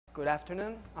Good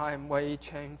afternoon. I'm Wei-Yi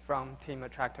Cheng from Team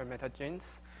Attractor Metagenes.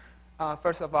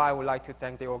 First of all, I would like to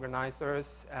thank the organizers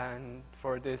and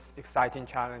for this exciting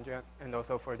challenge and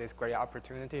also for this great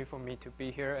opportunity for me to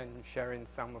be here and sharing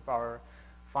some of our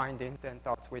findings and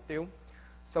thoughts with you.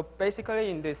 So basically,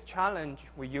 in this challenge,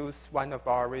 we use one of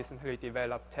our recently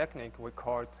developed technique we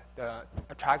called the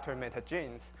Attractor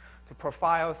Metagenes to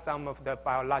profile some of the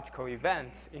biological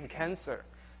events in cancer.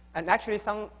 And actually,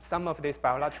 some of these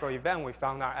biological events we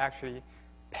found are actually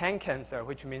pan-cancer,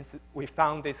 which means we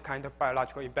found this kind of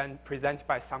biological event presented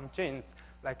by some genes,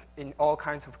 like in all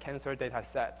kinds of cancer data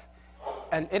sets.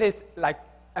 And it is like,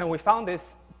 and we found these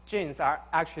genes are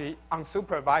actually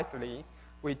unsupervisedly.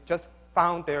 We just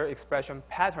found their expression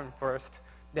pattern first,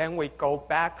 then we go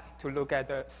back to look at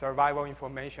the survival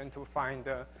information to find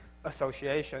the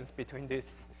associations between these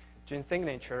gene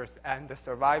signatures and the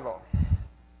survival.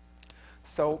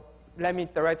 So let me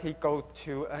directly go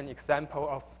to an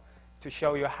example to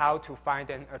show you how to find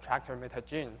an attractor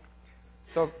metagene.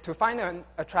 So to find an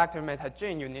attractor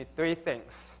metagene, you need three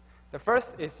things. The first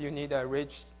is you need a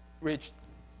rich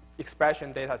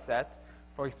expression data set.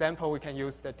 For example, we can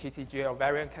use the TCGA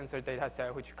ovarian cancer data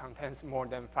set, which contains more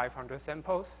than 500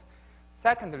 samples.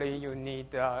 Secondly, you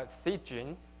need a seed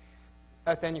gene.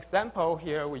 As an example,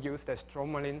 here we use the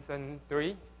stromalinsin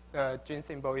 3. The gene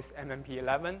symbol is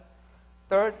MMP11.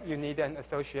 Third, you need an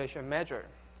association measure.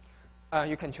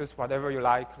 You can choose whatever you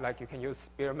like you can use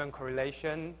Spearman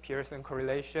correlation, Pearson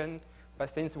correlation,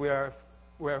 but since we're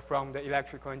from the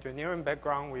electrical engineering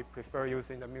background, we prefer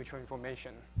using the mutual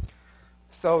information.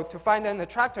 So to find an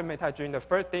attractor metagene, the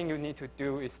first thing you need to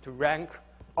do is to rank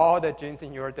all the genes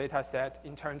in your data set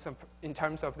in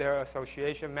terms of their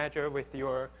association measure with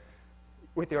your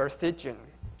seed gene.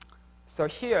 So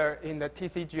here in the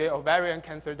TCGA ovarian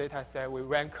cancer data set, we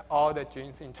rank all the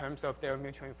genes in terms of their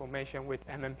mutual information with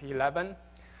MMP11.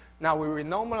 Now we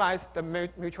renormalize the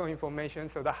mutual information,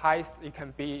 so the highest it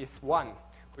can be is 1,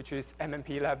 which is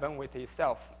MMP11 with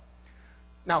itself.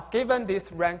 Now given this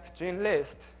ranked gene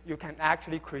list, you can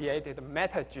actually create a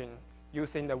metagene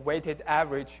using the weighted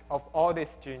average of all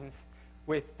these genes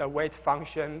with the weight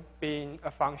function being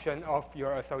a function of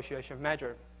your association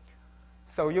measure.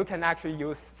 So you can actually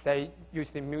use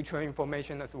the mutual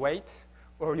information as weight,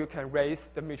 or you can raise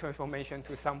the mutual information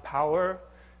to some power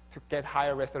to get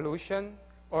higher resolution,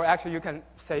 or actually you can,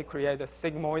 create a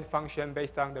sigmoid function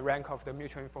based on the rank of the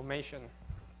mutual information.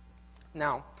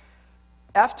 Now,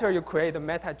 after you create a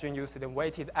metagene using the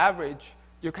weighted average,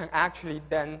 you can actually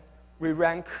then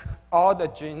re-rank all the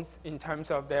genes in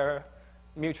terms of their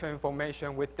mutual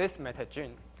information with this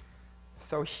metagene.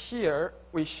 So here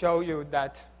we show you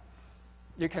that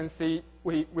you can see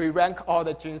we rank all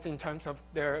the genes in terms of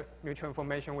their mutual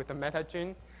information with the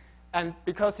metagene. And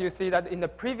because you see that in the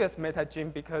previous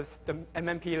metagene, because the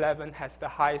MMP11 has the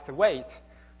highest weight,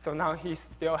 so now he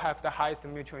still has the highest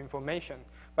mutual information,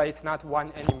 but it's not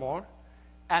 1 anymore.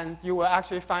 And you will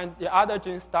actually find the other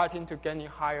genes starting to gain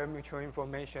higher mutual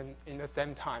information in the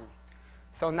same time.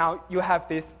 So now you have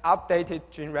this updated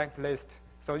gene ranked list,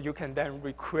 so you can then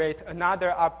recreate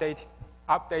another updated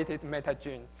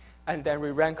metagene, and then we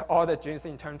rank all the genes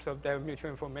in terms of their mutual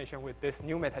information with this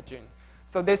new metagene.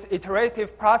 So this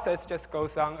iterative process just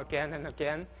goes on again and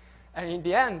again. And in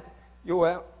the end,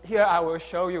 here I will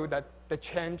show you that the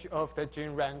change of the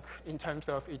gene rank in terms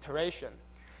of iteration.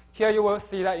 Here you will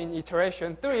see that in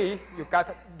iteration 3, you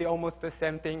got almost the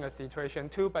same thing as iteration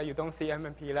 2, but you don't see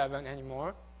MMP11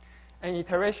 anymore. And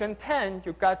iteration 10,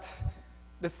 you got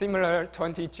the similar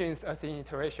 20 genes as in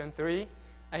iteration 3.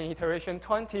 And in iteration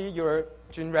 20, your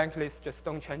gene rank list just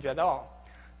don't change at all.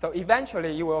 So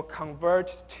eventually, you will converge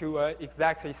to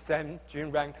exactly same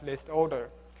gene ranked list order.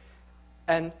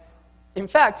 And in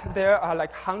fact, there are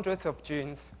like hundreds of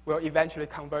genes will eventually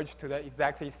converge to the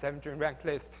exactly same gene ranked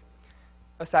list.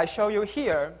 As I show you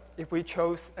here, if we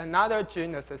chose another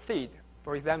gene as a seed,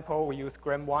 for example, we use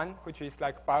GRAM1, which is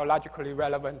like biologically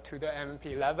relevant to the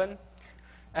MMP11,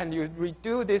 and you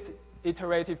redo this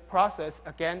iterative process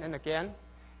again and again,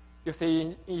 you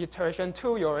see in iteration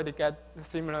 2, you already get the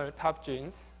similar top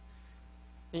genes.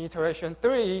 In iteration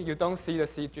 3, you don't see the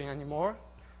seed gene anymore.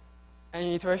 And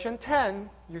in iteration 10,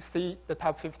 you see the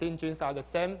top 15 genes are the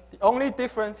same. The only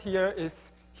difference here is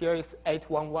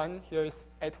 811, here is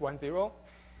 810.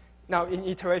 Now in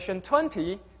iteration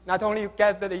 20, not only you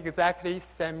get the exactly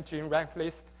same gene rank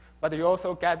list, but you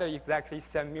also get the exactly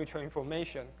same mutual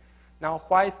information. Now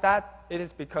why is that? It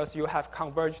is because you have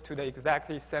converged to the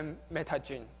exactly same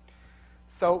metagene.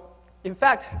 So in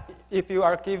fact, if you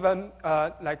are given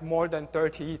like more than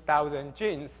 30,000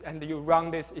 genes and you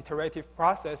run this iterative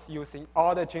process using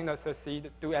all the genes as a seed,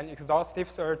 do an exhaustive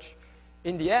search,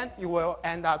 in the end, you will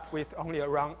end up with only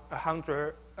around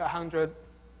 100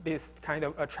 these kind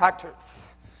of attractors.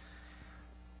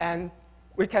 And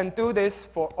we can do this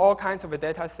for all kinds of a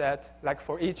data set. Like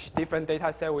for each different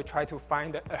data set, we try to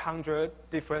find 100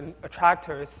 different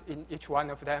attractors in each one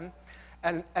of them.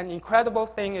 And an incredible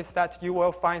thing is that you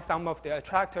will find some of the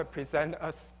attractors present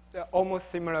as almost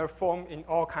similar form in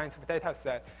all kinds of data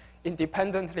sets,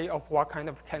 independently of what kind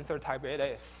of cancer type it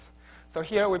is. So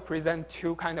here we present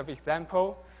two kind of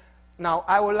examples. Now,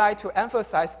 I would like to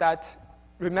emphasize that,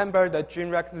 remember, the gene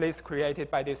rec list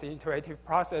created by this iterative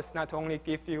process not only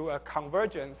gives you a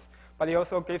convergence, but it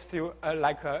also gives you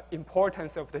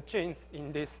importance of the genes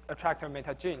in this attractor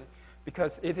metagene,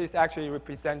 because it is actually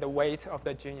represent the weight of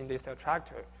the gene in this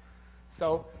attractor.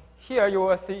 So here you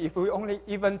will see if we only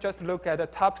even just look at the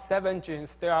top 7 genes,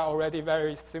 there are already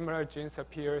very similar genes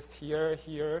appears here,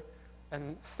 here,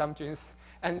 and some genes.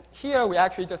 And here we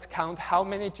actually just count how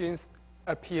many genes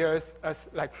appears as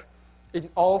in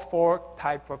all 4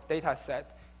 types of data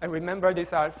set. And remember,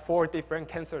 these are 4 different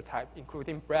cancer types,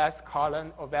 including breast,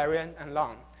 colon, ovarian, and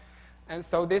lung. And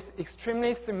so this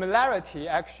extremely similarity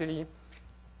actually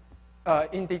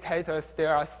indicators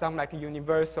there are some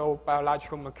universal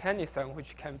biological mechanism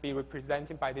which can be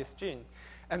represented by this gene.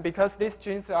 And because these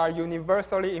genes are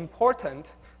universally important,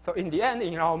 so in the end,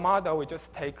 in our model, we just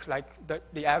take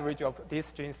the average of these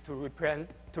genes to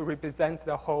represent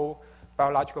the whole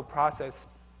biological process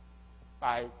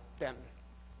by them.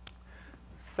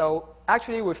 So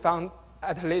actually, we found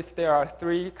at least there are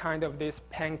 3 kind of these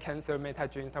pan-cancer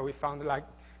metagenes that we found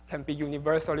can be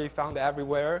universally found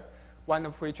everywhere. One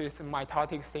of which is the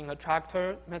mitotic SYN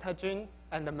attractor metagene,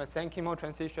 and the mesenchymal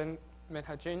transition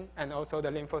metagene, and also the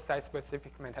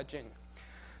lymphocyte-specific metagene.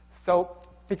 So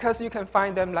because you can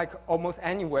find them almost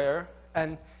anywhere,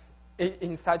 and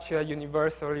in such a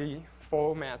universally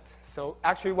format, so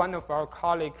actually one of our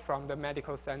colleagues from the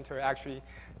medical center actually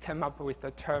came up with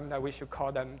the term that we should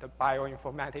call them the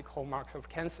bioinformatic hallmarks of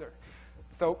cancer.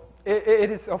 So it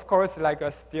is, of course,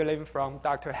 a stealing from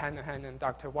Dr. Hanahan and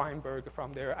Dr. Weinberg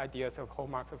from their ideas of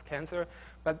hallmarks of cancer.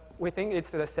 But we think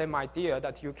it's the same idea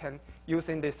that you can,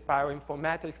 using this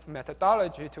bioinformatics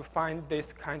methodology, to find this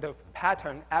kind of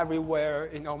pattern everywhere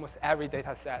in almost every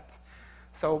data set.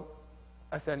 So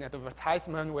as an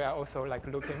advertisement, we are also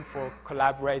looking for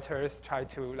collaborators, try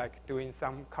to doing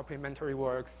some complementary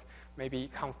works, maybe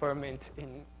confirm it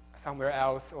in somewhere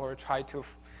else, or try to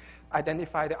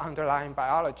identify the underlying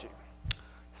biology.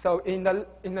 So in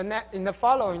the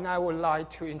following, I would like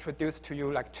to introduce to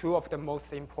you 2 of the most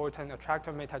important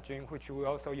attractor metagenes, which we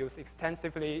also use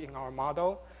extensively in our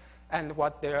model, and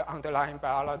what their underlying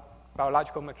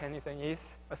biological mechanism is,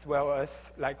 as well as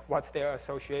what's their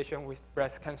association with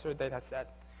breast cancer data set.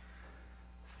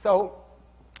 So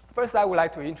first, I would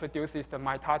like to introduce is the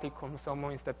mitotic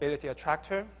chromosomal instability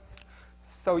attractor.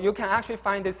 So you can actually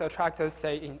find this attractor,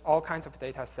 say, in all kinds of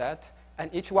data sets,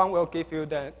 and each one will give you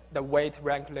the weight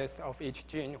rank list of each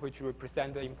gene, which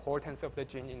represent the importance of the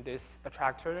gene in this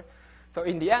attractor. So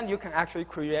in the end, you can actually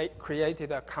create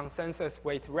a consensus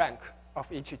weight rank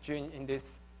of each gene in this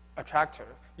attractor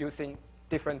using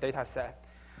different data sets.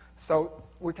 So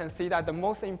we can see that the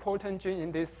most important gene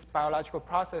in this biological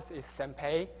process is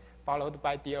SAMPA, followed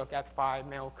by DLGAP5,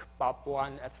 MILK,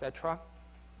 BOB1, etc.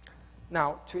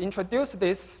 Now, to introduce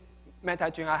this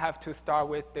metagene, I have to start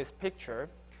with this picture.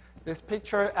 This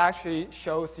picture actually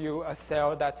shows you a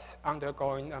cell that's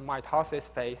undergoing a mitosis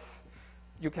phase.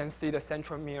 You can see the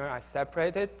centromere are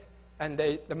separated, and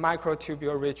the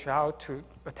microtubule reach out to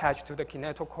attach to the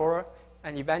kinetochore,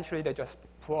 and eventually they just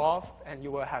pull off, and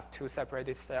you will have 2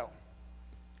 separated cells.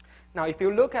 Now, if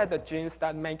you look at the genes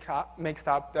that makes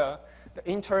up the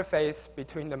interface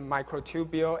between the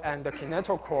microtubule and the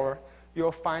kinetochore,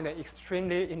 you'll find an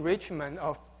extremely enrichment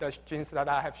of the genes that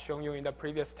I have shown you in the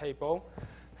previous table.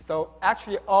 So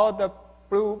actually, all the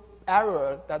blue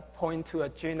arrows that point to a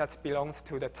gene that belongs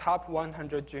to the top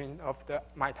 100 genes of the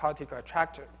mitotic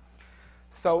attractor.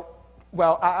 So,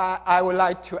 well, I would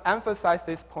like to emphasize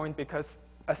this point because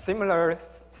similar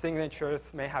signatures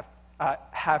may have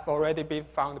already been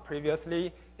found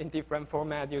previously in different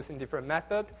formats using different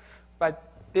methods. But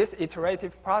this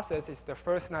iterative process is the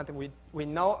first that we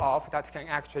know of that can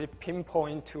actually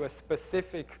pinpoint to a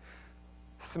specific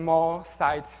small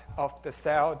site of the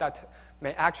cell that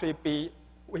may actually be,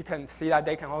 we can see that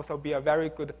they can also be a very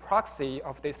good proxy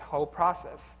of this whole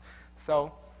process.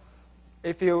 So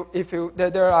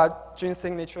there are gene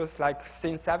signatures like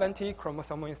SYN70,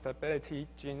 chromosomal instability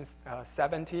gene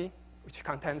 70, which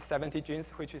contains 70 genes,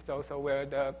 which is also where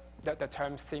the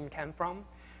term SYN came from.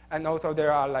 And also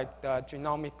there are the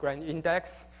genomic grand index,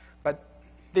 but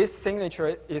this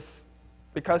signature is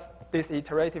because this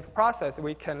iterative process,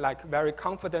 we can like very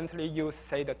confidently use,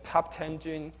 say, the top 10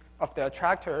 genes of the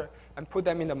attractor and put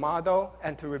them in the model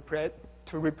and to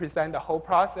represent the whole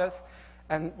process.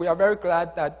 And we are very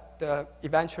glad that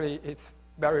eventually it's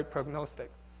very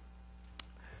prognostic.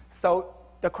 So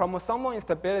the chromosomal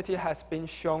instability has been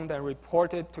shown and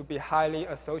reported to be highly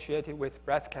associated with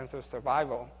breast cancer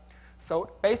survival. So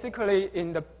basically,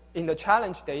 in the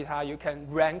challenge data, you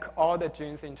can rank all the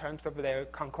genes in terms of their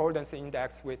concordance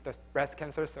index with the breast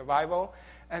cancer survival.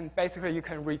 And basically, you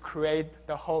can recreate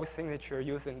the whole signature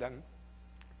using them.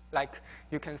 Like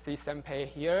you can see SEMPE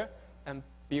here, and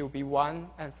BUB1,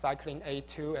 and cyclin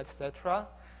A2, etc.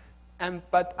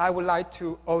 But I would like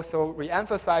to also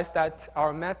reemphasize that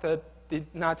our method did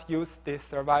not use this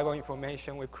survival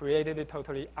information. We created it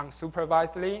totally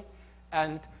unsupervisedly,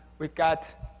 and we got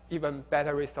even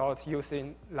better results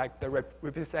using like the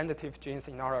representative genes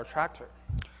in our attractor.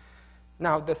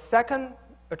 Now, the second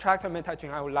attractor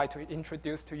metagene I would like to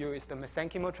introduce to you is the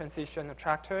mesenchymal transition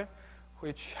attractor,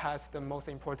 which has the most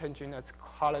important gene as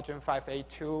collagen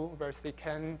 5A2,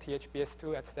 versican,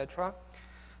 THBS2, etc.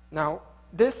 Now,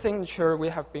 this signature we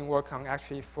have been working on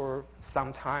actually for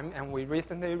some time, and we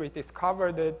recently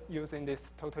rediscovered it using this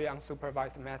totally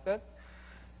unsupervised method.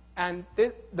 And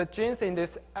the genes in this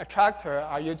attractor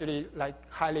are usually like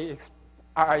highly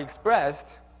expressed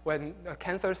when a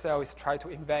cancer cell is trying to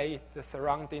invade the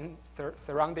surrounding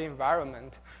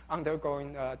environment,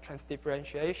 undergoing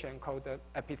transdifferentiation called the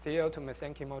epithelial to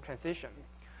mesenchymal transition.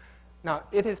 Now,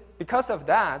 it is because of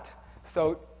that,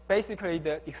 so basically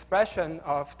the expression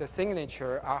of the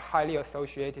signature are highly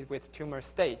associated with tumor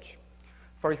stage.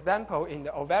 For example, in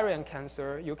the ovarian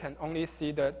cancer, you can only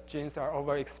see the genes are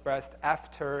overexpressed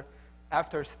after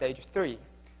stage 3.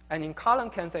 And in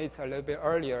colon cancer, it's a little bit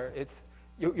earlier.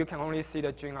 You can only see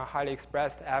the genes are highly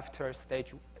expressed after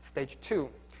stage 2.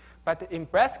 But in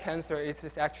breast cancer, it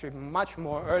is actually much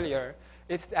more earlier.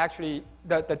 It's actually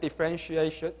the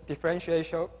differentiate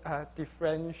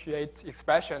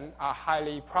expression are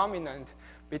highly prominent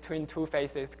between two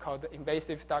phases called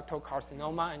invasive ductal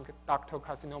carcinoma and ductal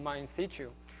carcinoma in situ,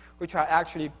 which are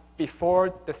actually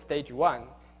before the stage 1.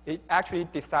 It actually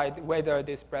decides whether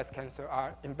this breast cancer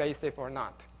are invasive or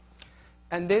not.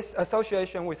 And this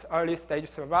association with early stage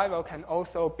survival can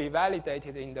also be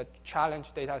validated in the challenge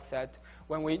data set.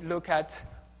 When we look at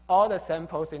all the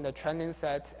samples in the training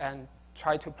set and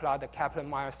try to plot the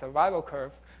Kaplan-Meier survival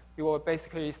curve, you will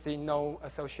basically see no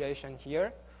association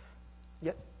here.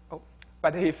 Yes. Oh.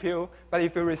 But if you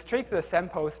restrict the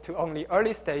samples to only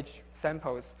early stage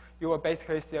samples, you will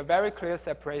basically see a very clear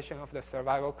separation of the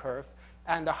survival curve,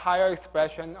 and the higher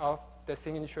expression of the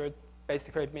signature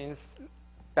basically means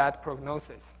bad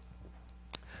prognosis.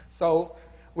 So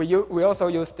we also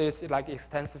use this like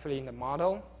extensively in the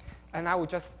model, and I will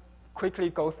just quickly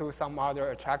go through some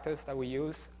other attractors that we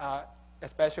use,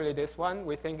 especially this one.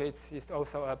 We think it's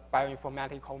also a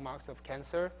bioinformatic hallmarks of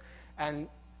cancer, and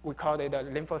we call it a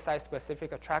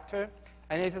lymphocyte-specific attractor,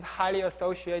 and it is highly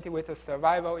associated with the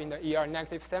survival in the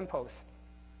ER-negative samples.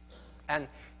 And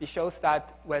it shows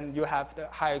that when you have the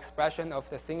high expression of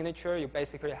the signature, you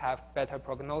basically have better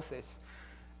prognosis.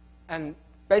 And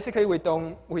basically,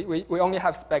 we only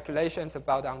have speculations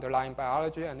about the underlying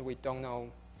biology, and we don't know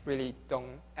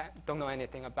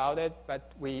anything about it.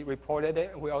 But we reported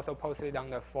it. We also posted it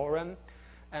on the forum,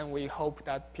 and we hope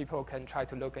that people can try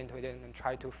to look into it and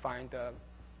try to find a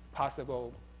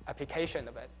possible application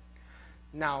of it.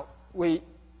 Now,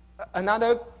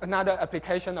 another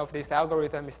application of this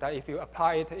algorithm is that if you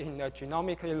apply it in a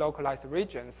genomically localized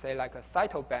region, say like a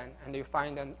cytoband, and you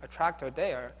find an attractor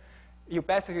there, you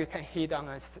basically can hit on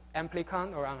an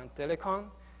amplicon or on a dilicon.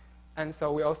 And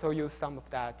so we also use some of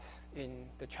that in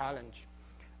the challenge.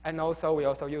 And also, we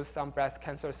also use some breast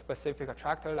cancer-specific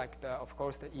attractor, like, of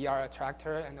course, the ER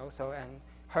attractor, and also an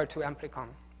HER2 amplicon.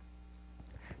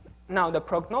 Now, the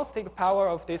prognostic power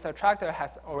of this attractor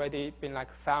has already been like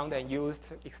found and used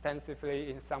extensively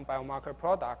in some biomarker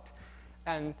product.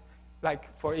 And like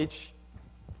in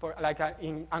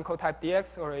Oncotype DX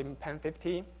or in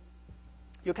PAN50,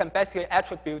 you can basically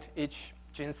attribute each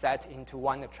gene set into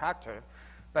one attractor.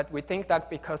 But we think that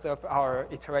because of our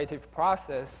iterative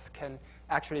process can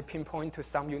actually pinpoint to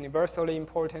some universally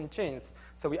important genes.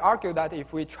 So we argue that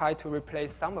if we try to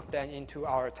replace some of them into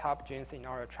our top genes in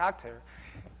our attractor,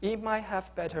 it might have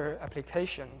better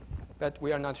application, but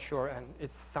we are not sure, and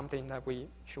it's something that we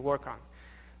should work on.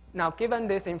 Now, given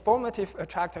this informative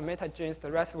attractor metagenes,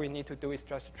 the rest we need to do is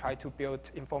just try to build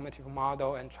informative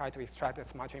model and try to extract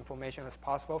as much information as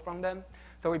possible from them.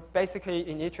 So we basically,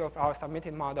 in each of our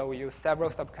submitted model, we use several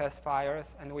subclassifiers,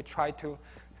 and we try to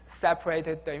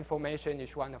separated the information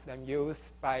each one of them used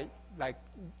by like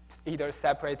either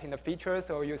separating the features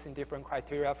or using different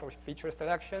criteria for feature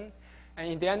selection. And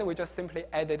in the end, we just simply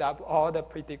added up all the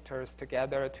predictors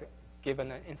together to give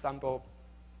an ensemble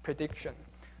prediction.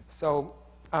 So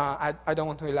I don't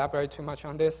want to elaborate too much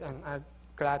on this, and I'm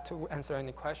glad to answer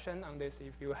any question on this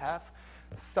if you have.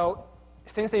 So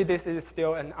since this is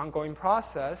still an ongoing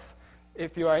process,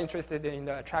 if you are interested in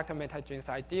the attractor metagenes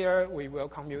idea, we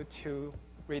welcome you to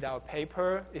read our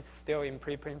paper. It's still in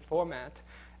preprint format.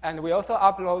 And we also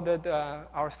uploaded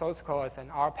our source code as an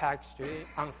R package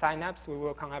on Synapse. We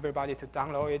welcome everybody to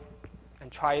download it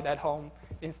and try it at home,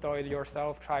 install it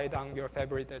yourself, try it on your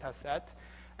favorite data set.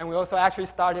 And we also actually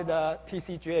started a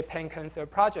TCGA pain cancer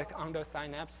project under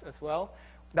Synapse as well,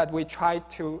 that we try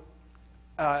to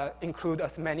include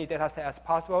as many data sets as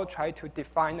possible, try to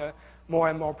define a more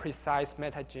and more precise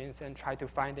metagenes, and try to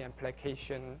find the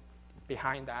application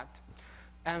behind that.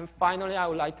 And finally, I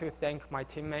would like to thank my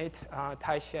teammate,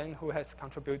 Tai Xian, who has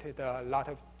contributed a lot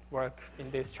of work in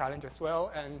this challenge as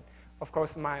well. And of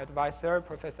course, my advisor,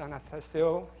 Professor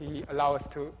Anastasio, he allowed us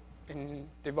to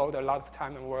devote a lot of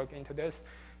time and work into this.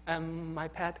 And my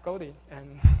pet, Goldie,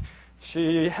 and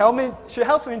she helps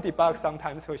me debug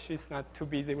sometimes, so she's not too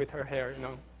busy with her hair, you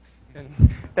know. And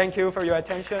thank you for your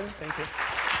attention. Thank you.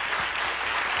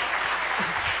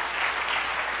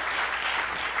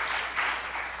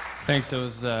 Thanks.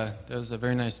 That was a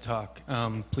very nice talk.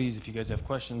 Please, if you guys have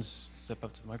questions, step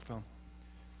up to the microphone.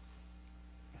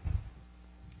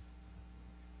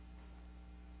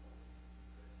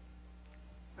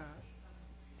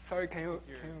 Sorry, can you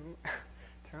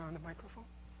turn on the microphone?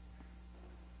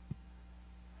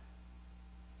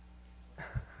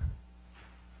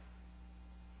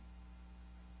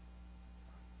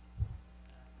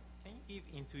 Can you give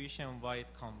intuition why it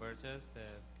converges,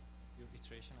 your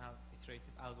iterative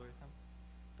algorithm?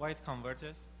 Why it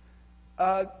converges?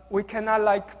 We cannot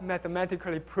like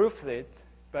mathematically prove it,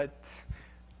 but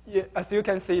as you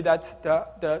can see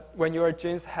that when your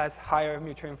genes has higher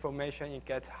mutual information, it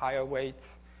gets higher weights,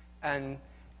 and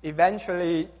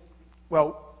eventually,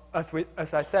 well,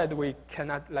 as I said, we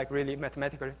cannot like really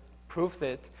mathematically prove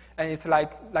it, and it's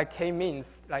like k-means.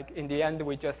 Like in the end,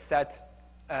 we just set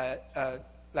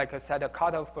set a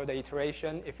cutoff for the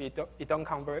iteration. If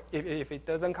if it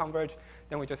doesn't converge,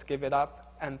 then we just give it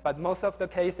up. But most of the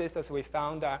cases, as we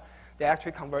found, they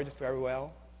actually converge very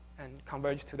well and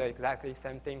converge to the exactly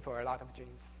same thing for a lot of genes.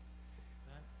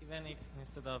 Even if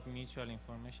instead of mutual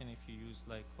information, if you use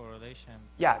like correlation.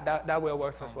 Yeah, that will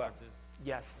work as well.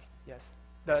 Yes, yes.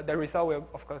 The result will,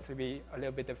 of course, be a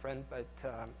little bit different, but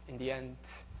in the end,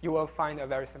 you will find a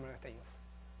very similar things.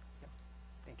 Yeah.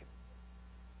 Thank you.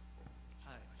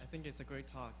 Hi, I think it's a great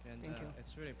talk, and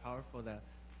it's really powerful that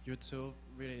you two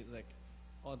really like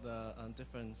all the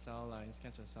different cell lines,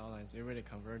 cancer cell lines, it really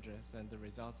converges, and the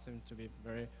results seem to be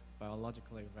very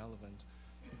biologically relevant.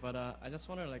 But I just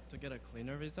wanted to get a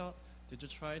cleaner result. Did you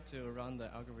try to run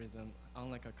the algorithm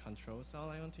on like a control cell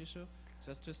line on tissue,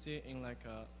 just to see in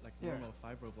normal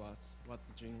fibroblasts what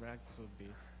the gene ranks would be,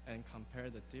 and compare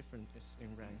the differences in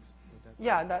ranks?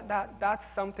 That's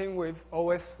something we've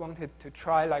always wanted to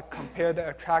try, like compare the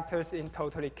attractors in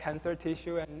totally cancer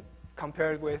tissue and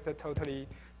compare it with the totally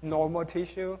normal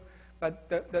tissue. But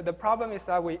the problem is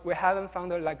that we haven't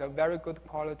found a very good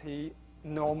quality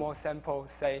normal sample,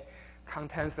 say,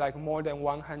 contains like more than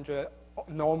 100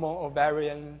 normal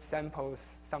ovarian samples,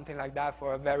 something like that,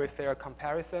 for a very fair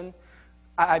comparison.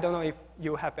 I don't know if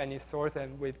you have any source,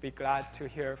 and we'd be glad to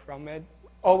hear from it.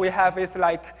 All we have is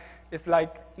like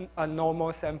a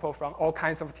normal sample from all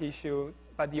kinds of tissue,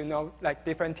 but you know, like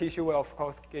different tissue will of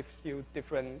course give you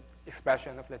different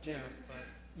expression of the gene.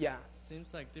 Yeah. Seems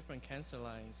like different cancer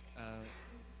lines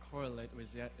correlate with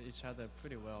each other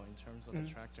pretty well in terms of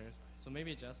attractors. So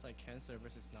maybe just like cancer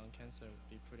versus non-cancer would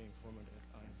be pretty informative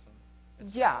on its own.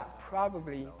 Yeah,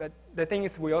 probably. But the thing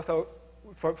is, we also,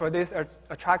 for this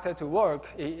attractor to work,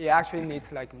 it actually needs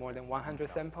like more than 100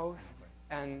 samples.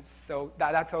 And so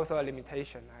that's also a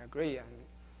limitation, I agree. And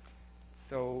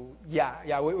so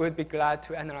yeah, we would be glad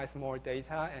to analyze more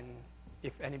data. And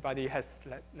if anybody has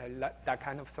that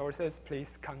kind of sources, please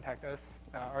contact us.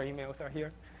 Our emails are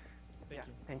here.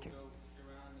 Thank you. So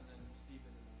Iran and then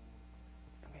Stephen.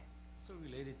 Okay. So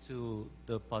related to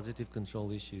the positive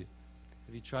control issue,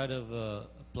 have you tried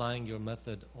applying your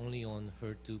method only on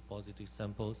HER2 positive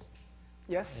samples?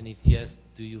 Yes. And if yes,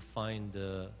 do you find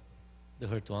the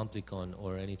HER2 amplicon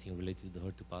or anything related to the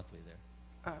HER2 pathway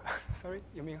there? Sorry,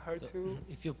 you mean HER2? So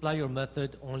if you apply your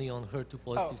method only on HER2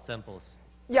 positive samples?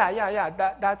 Yeah.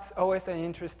 That's always an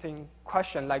interesting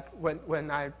question. Like when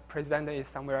I presented it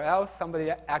somewhere else, somebody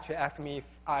actually asked me if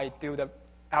I do the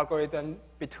algorithm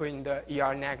between the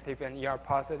ER negative and ER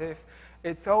positive.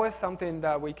 It's always something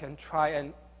that we can try,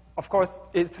 and of course,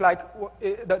 it's like,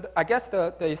 I guess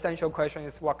the essential question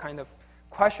is what kind of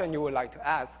question you would like to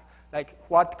ask. Like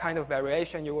what kind of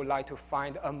variation you would like to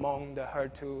find among the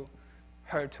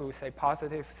HER2 say,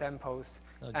 positive samples.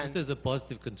 Just as a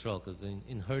positive control, because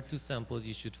in HER2 samples,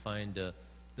 you should find the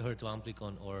HER2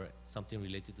 amplicon or something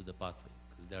related to the pathway,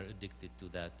 because they're addicted to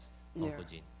that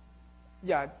oncogene.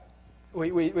 Yeah,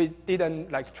 we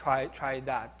didn't like try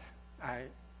that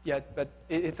yet, but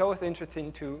it's always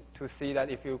interesting to see that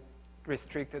if you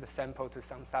restrict the sample to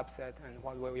some subset and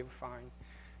what will you find.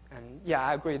 And yeah,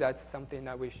 I agree that's something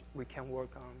that we can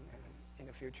work on in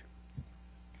the future.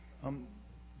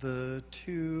 The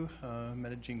two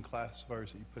metagene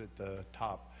classifiers that you put at the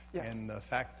top, and the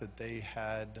fact that they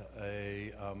had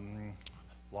a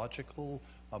logical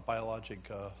biologic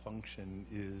function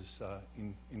is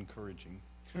encouraging.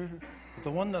 But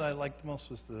the one that I liked the most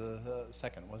was the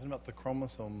second. It wasn't about the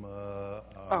chromosome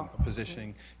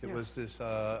positioning. It was this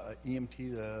EMT,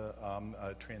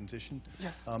 the transition.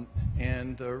 Yes.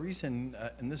 And the reason,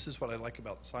 and this is what I like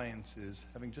about science, is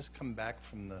having just come back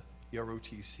from the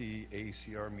ROTC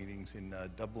AACR meetings in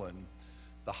Dublin,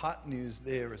 the hot news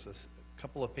there is a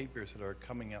couple of papers that are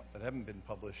coming out that haven't been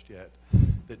published yet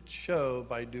that show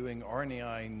by doing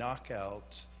RNAi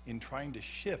knockouts in trying to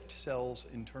shift cells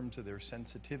in terms of their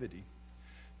sensitivity,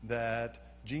 that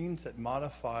genes that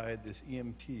modify this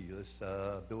EMT, this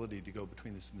ability to go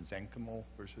between this mesenchymal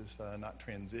versus not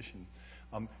transition,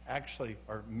 actually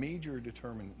are major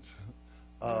determinants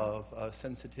of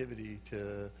sensitivity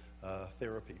to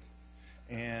therapy.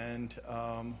 And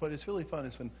what is really fun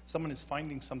is when someone is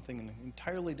finding something in an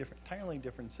entirely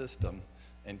different system,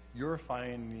 and you're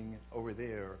finding it over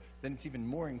there, then it's even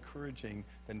more encouraging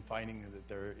than finding that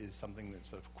there is something that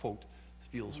sort of, quote,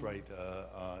 feels right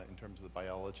in terms of the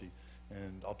biology.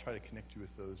 And I'll try to connect you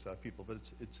with those people. But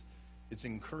it's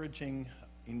encouraging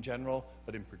in general,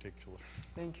 but in particular.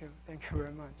 Thank you. Thank you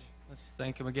very much. Let's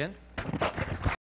thank him again.